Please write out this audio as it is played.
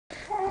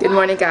Good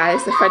morning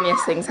guys, the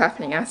funniest thing's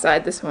happening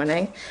outside this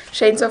morning.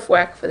 Shane's off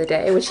work for the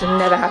day, which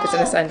never happens on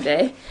a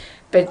Sunday,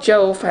 but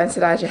Joel finds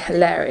Elijah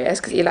hilarious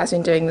because Eli's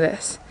been doing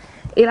this.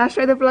 Eli,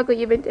 show the vlog what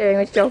you've been doing,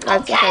 which Joel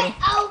finds so funny.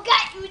 I'll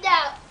get you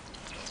now.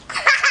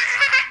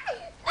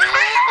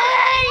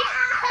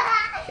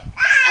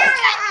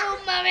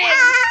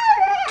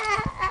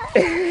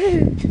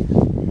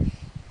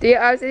 Do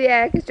your arms in the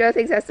air because Joel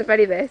thinks that's the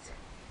funny bit.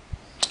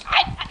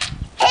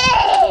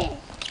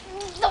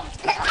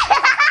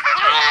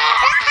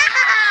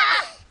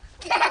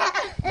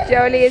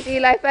 Jolie, is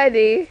Eli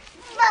funny?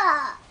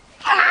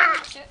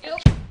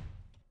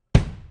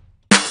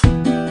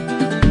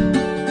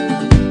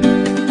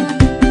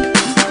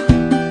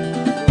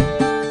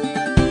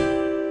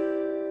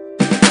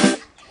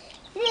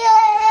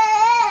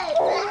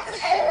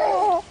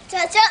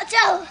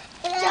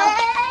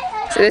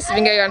 So this has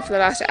been going on for the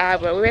last hour.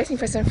 We're waiting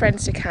for some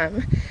friends to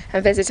come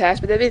and visit us,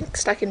 but they've been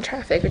stuck in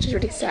traffic, which is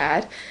really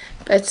sad.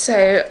 But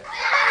so,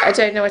 I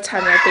don't know what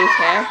time they'll be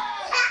here,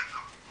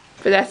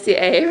 but that's the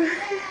aim.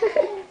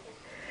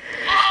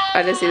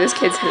 Honestly, this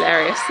kid's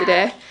hilarious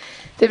today.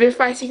 They've been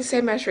fighting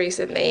so much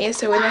recently,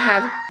 so when they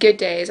have good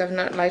days of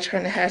not like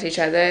trying to hurt each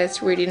other,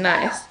 it's really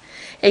nice.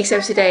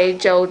 Except today,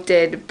 Joel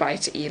did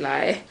bite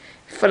Eli,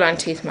 full on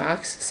teeth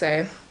marks,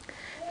 so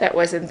that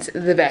wasn't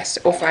the best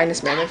or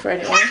finest moment for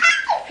anyone.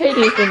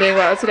 Hayley's been doing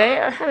well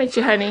today. How about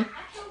you, honey?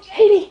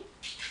 Hayley!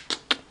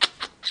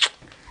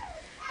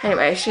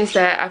 Anyway, she's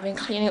there. I've been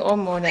cleaning all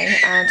morning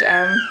and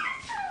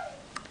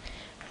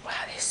wow,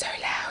 they're so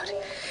loud.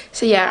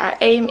 So yeah, our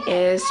aim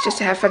is just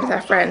to have fun with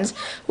our friends.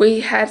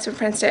 We had some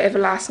friends stay over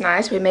last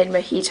night. We made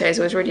mojitos.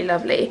 It was really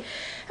lovely.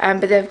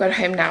 But they've gone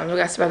home now and we've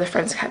got some other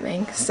friends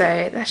coming.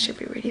 So that should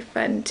be really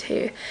fun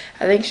too.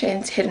 I think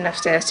Shane's hidden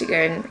upstairs to go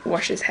and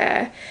wash his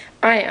hair.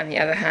 I, on the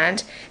other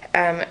hand,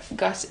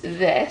 got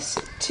this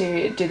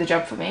to do the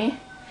job for me.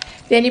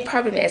 The only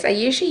problem is I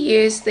usually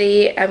use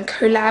the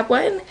Collab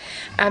one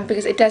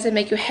because it doesn't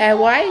make your hair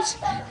white.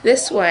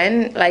 This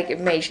one, like, it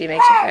majorly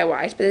makes your hair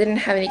white, but it didn't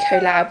have any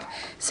Collab.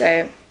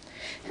 So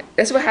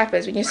that's what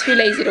happens when you're too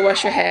lazy to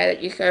wash your hair,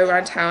 that you go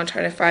around town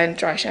trying to find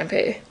dry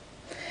shampoo.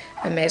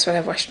 I may as well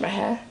have washed my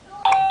hair.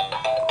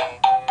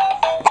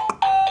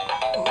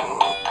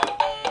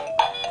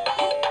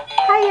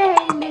 Hiya,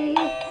 Hayley.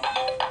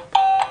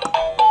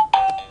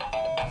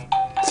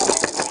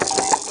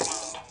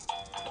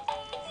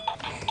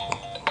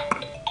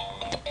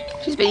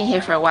 She's been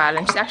here for a while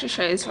and she actually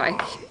shows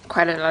like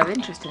quite a lot of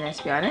interest in it,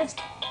 to be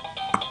honest.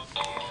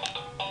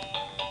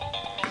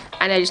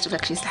 I know just looks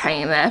like she's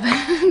hanging there, but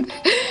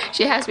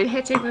she has been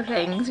hitting the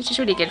things, which is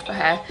really good for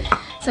her.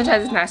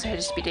 Sometimes it's nice for her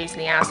just to be doing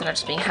something else and not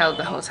just being held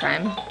the whole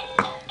time.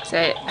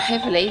 So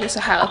hopefully this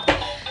will help.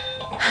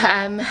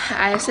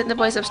 I sent the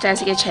boys upstairs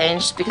to get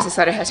changed because they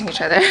started hurting each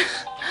other.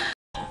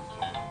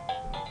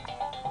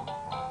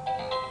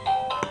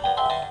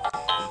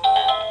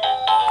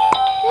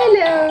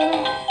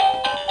 Hello.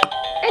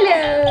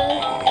 Hello.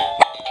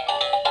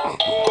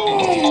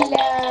 Hello.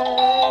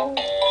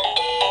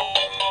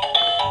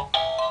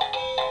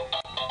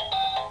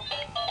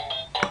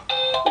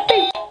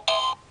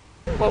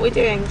 What are we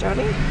doing,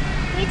 Johnny?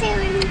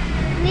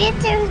 We're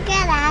doing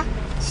gonna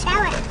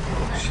shower.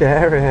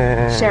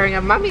 Sharing. Sharing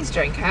a mummy's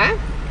drink, huh?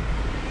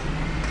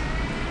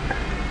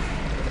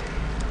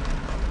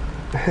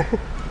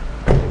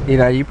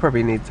 Eli, you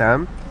probably need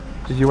some.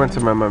 Did you want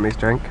some of my mummy's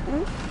drink?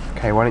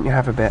 Okay, why don't you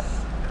have a bit?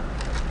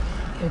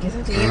 Can we get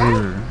some to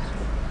Eli?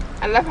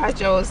 I love how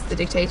Joel's the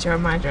dictator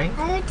on my drink.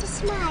 I want to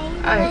smile.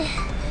 Oh.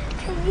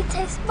 Can you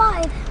taste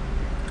mine?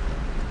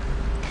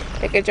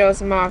 Look at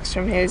Joel's marks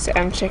from his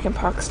chicken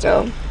pox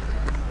still.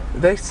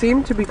 They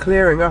seem to be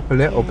clearing up a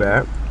little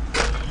bit.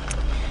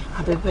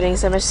 I'll be putting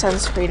so much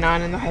sunscreen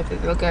on in the hope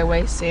that they'll go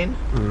away soon.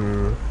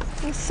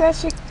 You're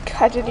such a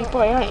cuddly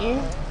boy, aren't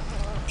you?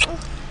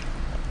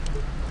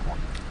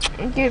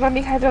 Give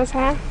mummy cuddles,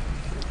 huh?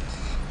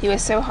 He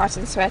was so hot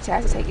and sweaty I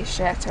had to take his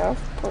shirt off.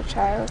 Poor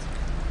child.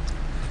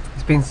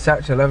 It's been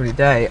such a lovely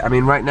day. I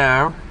mean, right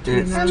now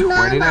it's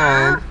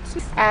 29.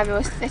 It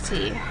was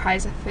 30.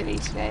 Highs are 30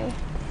 today.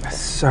 That's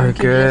so We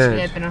good.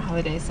 had been on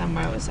holiday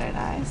somewhere. It was so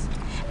nice.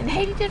 And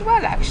Hayley did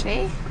well,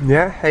 actually.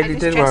 Yeah, Hayley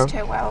did well.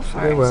 Her well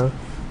for She did well.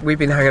 We've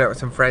been hanging out with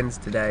some friends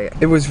today.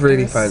 It was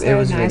really fun. So it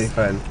was nice. really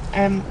fun.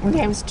 My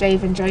name's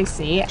Dave and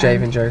Josie.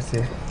 Dave and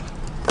Josie.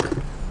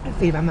 I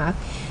feel my mouth.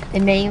 The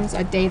names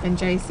are Dave and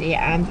Josie,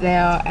 and they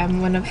are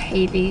one of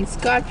Hayley's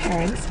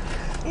godparents.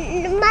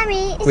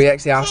 Mummy. We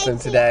actually asked them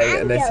today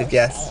and they said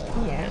yes.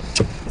 Yeah.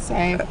 So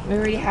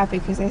we're really happy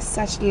because they're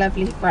such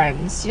lovely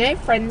friends. You know,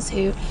 friends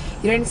who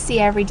you don't see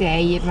every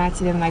day. You might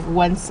see them like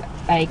once,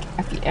 like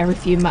every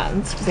few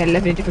months because they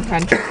live in a different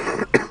country.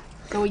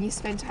 So when you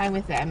spend time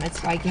with them,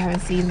 it's like you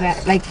haven't seen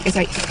that. Like it's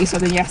like you saw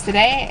them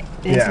yesterday.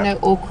 There's no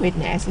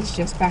awkwardness. It's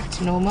just back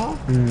to normal.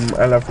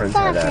 I love friends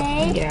like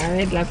that. Yeah,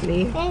 they're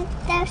lovely.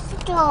 There's the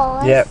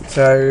doors. Yep.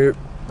 So,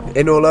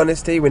 in all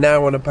honesty, we're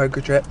now on a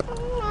poker trip.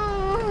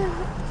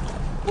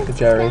 For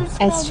Jerry.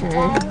 It's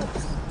true.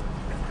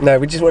 No,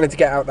 we just wanted to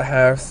get out the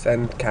house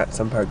and catch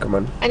some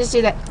Pokemon. And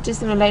just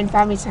some alone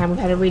family time. We've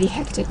had a really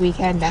hectic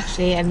weekend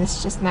actually, and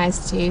it's just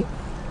nice to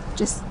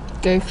just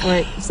go for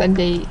it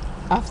Sunday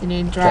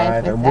afternoon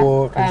drive and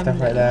walk and stuff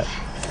like that.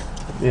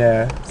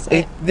 Yeah.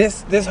 So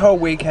this whole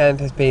weekend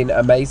has been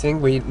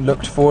amazing. We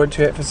looked forward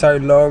to it for so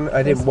long.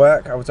 I didn't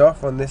work. I was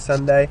off on this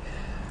Sunday.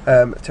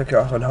 Took it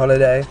off on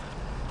holiday.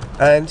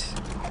 And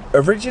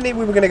originally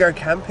we were going to go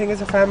camping as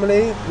a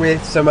family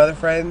with some other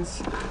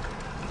friends.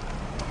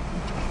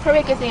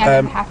 Probably a good thing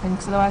that didn't happen,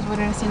 because otherwise we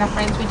wouldn't have seen our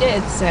friends we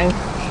did, so...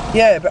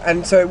 Yeah,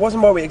 and so it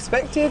wasn't what we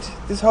expected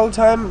this whole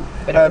time,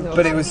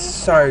 but it was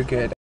so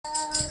good.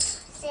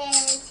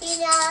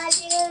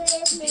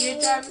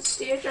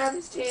 Do your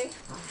drums too.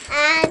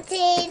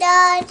 Auntie,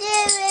 don't do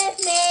with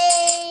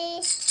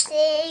me.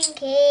 Sing,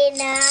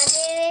 not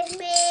do with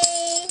me.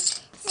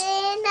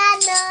 Sing,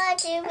 not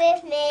do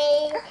with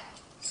me.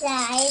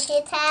 Like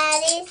a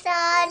tiny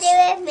song, do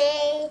with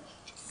me.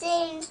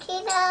 Sing,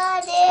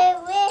 not do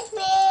with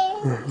me.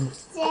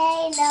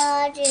 Say,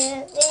 not do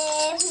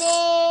with me.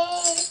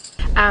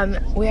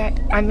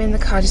 I'm in the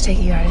car just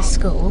taking you out of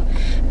school.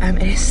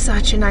 It is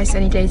such a nice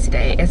sunny day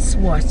today. It's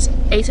what,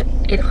 8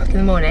 o'clock in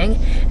the morning,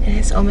 and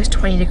it's almost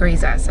 20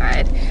 degrees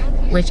outside,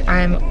 which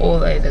I'm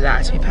all over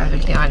that, to be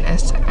perfectly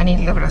honest. I need a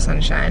little bit of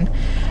sunshine.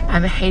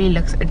 Hayley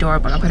looks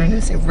adorable. I've got her in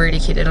this really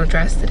cute little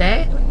dress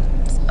today.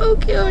 So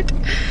cute.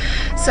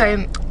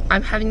 So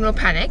I'm having a little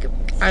panic.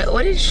 I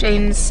ordered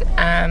Shane's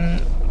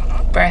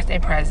birthday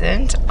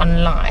present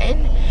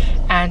online,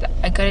 and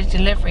I got a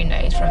delivery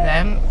note from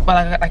them. Well,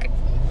 I got like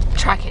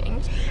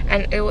tracking,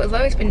 and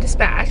although it's been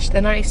dispatched,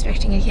 they're not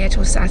expecting it here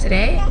till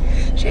Saturday.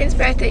 Shane's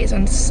birthday is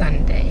on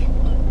Sunday,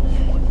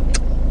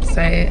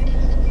 so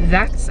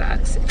that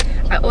sucks.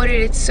 I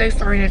ordered it so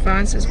far in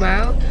advance as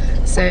well,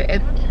 so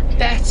it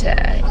better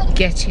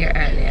get here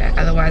earlier,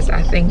 otherwise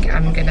I think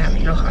I'm gonna have a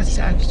little heart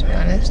attack, to be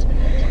honest.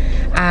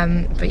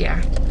 But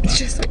yeah, it's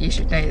just what you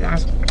should know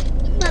that.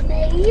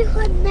 Mummy, you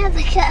would never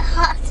get a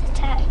heart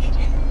attack.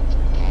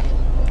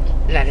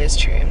 That is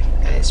true.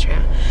 That is true.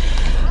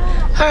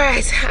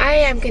 Alright, I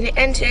am going to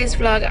end today's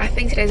vlog. I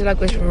think today's vlog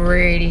was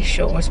really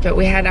short, but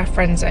we had our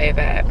friends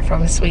over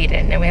from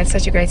Sweden and we had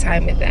such a great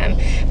time with them.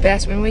 But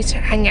that's when we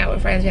hang out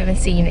with friends we haven't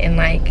seen in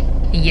like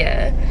a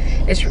year.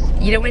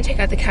 You don't want to take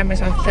out the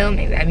cameras on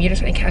filming them, you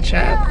just want to catch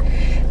up.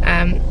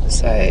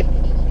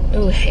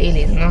 Oh,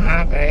 Hayley's not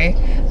happy.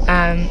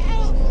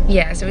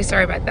 Yeah, so we're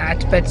sorry about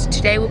that, but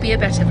today will be a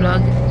better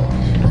vlog.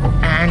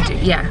 And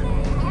yeah,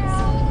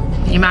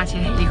 you might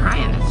hear Hayley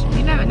crying,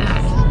 you never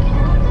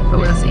know, but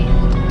we'll see.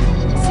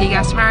 See you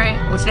guys tomorrow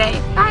or today.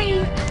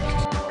 Bye.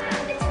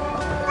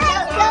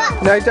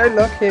 No, don't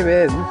lock him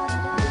in.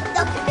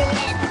 Lock him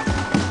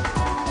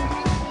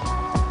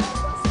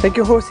in. Take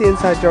your horsey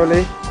inside,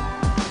 Jolie.